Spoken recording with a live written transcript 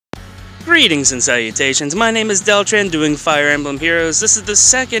Greetings and salutations, my name is Deltran doing Fire Emblem Heroes. This is the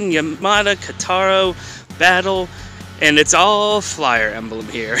second Yamada Kotaro battle, and it's all Flier Emblem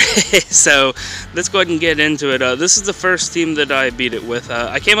here. So, let's go ahead and get into it. This is the first team that I beat it with.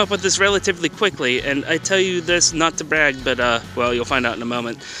 I came up with this relatively quickly, and I tell you this not to brag, but, well, you'll find out in a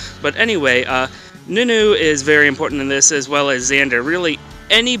moment. But anyway, Nunu is very important in this, as well as Xander. Really,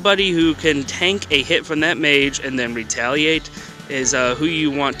 anybody who can tank a hit from that mage and then retaliate is who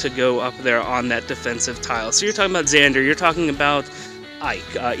you want to go up there on that defensive tile. So you're talking about Xander, you're talking about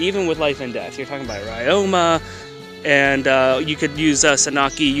Ike, even with Life and Death. You're talking about Ryoma, and you could use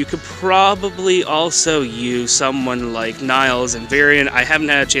Sanaki. You could probably also use someone like Niles and Varian. I haven't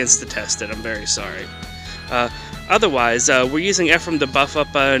had a chance to test it, I'm very sorry. Otherwise, we're using Ephraim to buff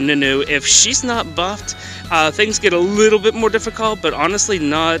up Nunu. If she's not buffed, things get a little bit more difficult, but honestly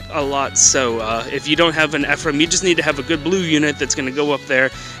not a lot so. If you don't have an Ephraim, you just need to have a good blue unit that's going to go up there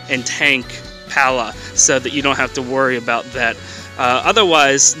and tank Pala, so that you don't have to worry about that.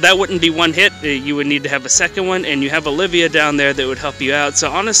 Otherwise, that wouldn't be one hit. You would need to have a second one, and you have Olivia down there that would help you out.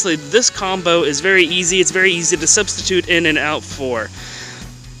 So honestly, this combo is very easy. It's very easy to substitute in and out for.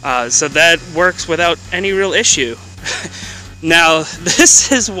 So that works without any real issue. Now,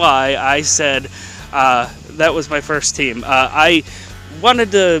 this is why I said that was my first team. I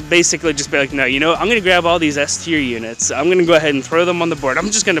wanted to basically just be like, no, you know, I'm going to grab all these S tier units. I'm going to go ahead and throw them on the board.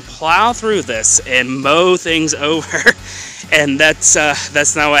 I'm just going to plow through this and mow things over. And that's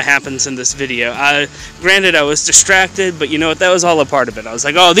not what happens in this video. Granted, I was distracted, but you know what? That was all a part of it. I was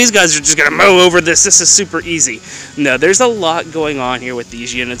like, oh, these guys are just going to mow over this. This is super easy. No, there's a lot going on here with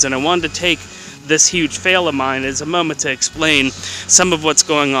these units, and I wanted to take this huge fail of mine as a moment to explain some of what's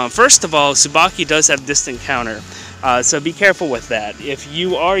going on. First of all, Tsubaki does have distant counter, so be careful with that. If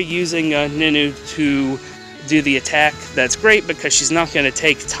you are using Nunu to do the attack, that's great, because she's not going to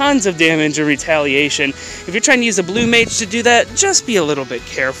take tons of damage or retaliation. If you're trying to use a blue mage to do that, just be a little bit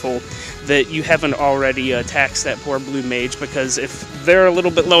careful that you haven't already taxed that poor blue mage, because if they're a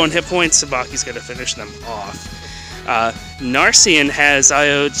little bit low on hit points, Tsubaki's going to finish them off. Narcian has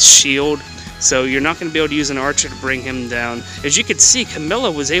Iode's shield, so you're not going to be able to use an archer to bring him down. As you could see, Camilla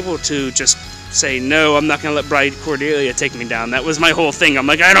was able to just say, no, I'm not going to let Bride Cordelia take me down. That was my whole thing. I'm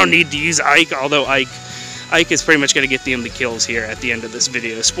like, I don't need to use Ike, although Ike is pretty much going to get the only kills here at the end of this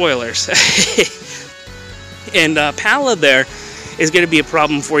video. Spoilers. And Pala there is going to be a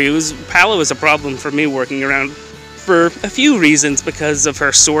problem for you. Pala was a problem for me working around for a few reasons because of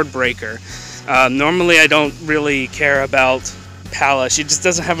her sword breaker. Normally I don't really care about Pala. She just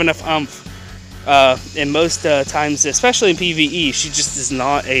doesn't have enough umph. And most times, especially in PvE, she just is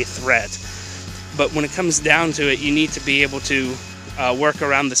not a threat. But when it comes down to it, you need to be able to work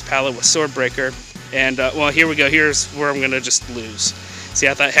around this Pala with sword breaker. And, well, here we go. Here's where I'm going to just lose. See,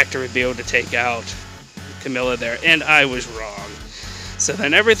 I thought Hector would be able to take out Camilla there, and I was wrong. So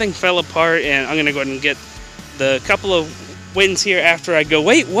then everything fell apart, and I'm going to go ahead and get the couple of wins here after I go,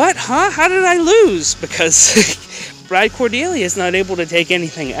 wait, what? Huh? How did I lose? Because Bride Cordelia is not able to take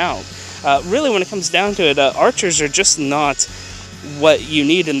anything out. Really, when it comes down to it, archers are just not what you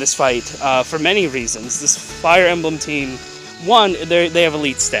need in this fight for many reasons. This Fire Emblem team, one, they have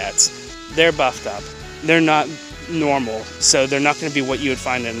elite stats. They're buffed up. They're not normal, so they're not going to be what you would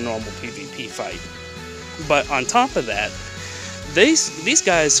find in a normal PvP fight. But on top of that, these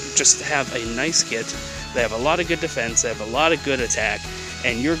guys just have a nice kit. They have a lot of good defense. They have a lot of good attack,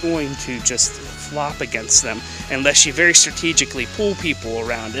 and you're going to just flop against them unless you very strategically pull people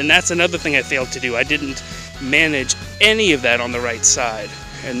around. And that's another thing I failed to do. I didn't manage any of that on the right side,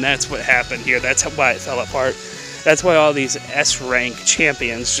 and that's what happened here. That's why it fell apart. That's why all these S-rank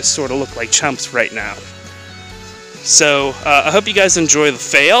champions just sort of look like chumps right now. So, I hope you guys enjoy the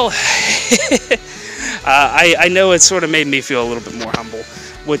fail. I know it sort of made me feel a little bit more humble,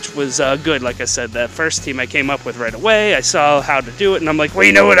 which was good. Like I said, that first team I came up with right away, I saw how to do it, and I'm like, well,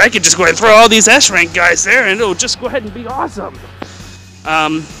 you know what, I could just go ahead and throw all these S-rank guys there, and it'll just go ahead and be awesome.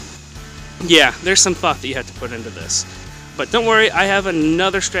 Yeah, there's some thought that you have to put into this. But don't worry, I have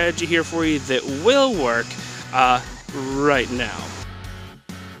another strategy here for you that will work right now.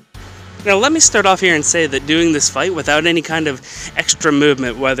 Now let me start off here and say that doing this fight without any kind of extra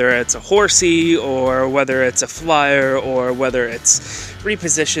movement, whether it's a horsey or whether it's a flyer or whether it's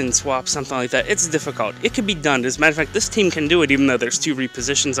reposition swap, something like that, it's difficult. It can be done. As a matter of fact, this team can do it even though there's 2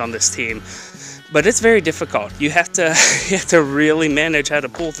 repositions on this team. But it's very difficult. You have to really manage how to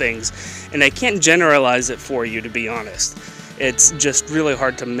pull things, and I can't generalize it for you, to be honest. It's just really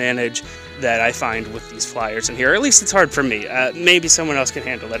hard to manage that I find with these flyers in here. Or at least it's hard for me. Maybe someone else can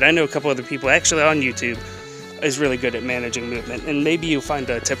handle it. I know a couple other people actually on YouTube is really good at managing movement, and maybe you'll find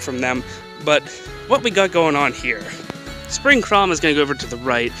a tip from them. But what we got going on here, Spring Crom is going to go over to the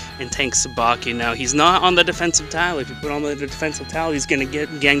right and tank Sabaki. Now, he's not on the defensive tile. If you put on the defensive tile, he's going to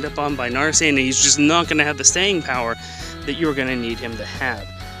get ganged up on by Narsian, and he's just not going to have the staying power that you're going to need him to have.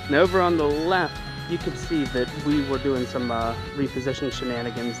 Now, over on the left, you can see that we were doing some reposition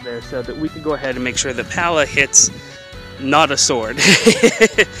shenanigans there so that we could go ahead and make sure that Pala hits not a sword.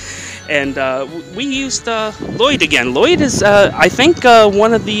 And we used Lloyd again. Lloyd is, I think,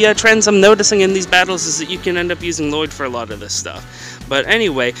 one of the trends I'm noticing in these battles is that you can end up using Lloyd for a lot of this stuff. But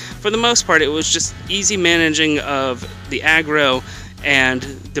anyway, for the most part, it was just easy managing of the aggro,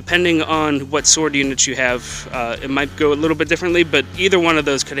 and depending on what sword units you have, it might go a little bit differently, but either one of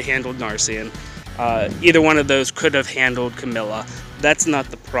those could have handled Narsian. Either one of those could have handled Camilla. That's not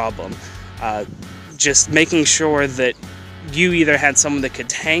the problem. Just making sure that you either had someone that could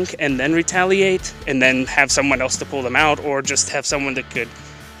tank and then retaliate, and then have someone else to pull them out, or just have someone that could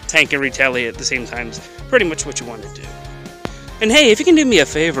tank and retaliate at the same time is pretty much what you want to do. And hey, if you can do me a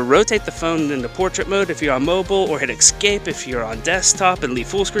favor, rotate the phone into portrait mode if you're on mobile, or hit escape if you're on desktop and leave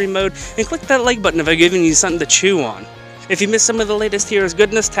full screen mode, and click that like button if I've given you something to chew on. If you missed some of the latest Heroes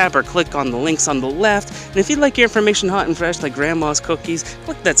goodness, tap or click on the links on the left, and if you'd like your information hot and fresh like Grandma's cookies,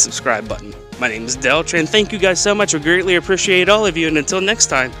 click that subscribe button. My name is Deltran. Thank you guys so much. We greatly appreciate all of you, and until next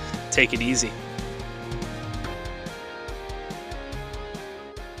time, take it easy.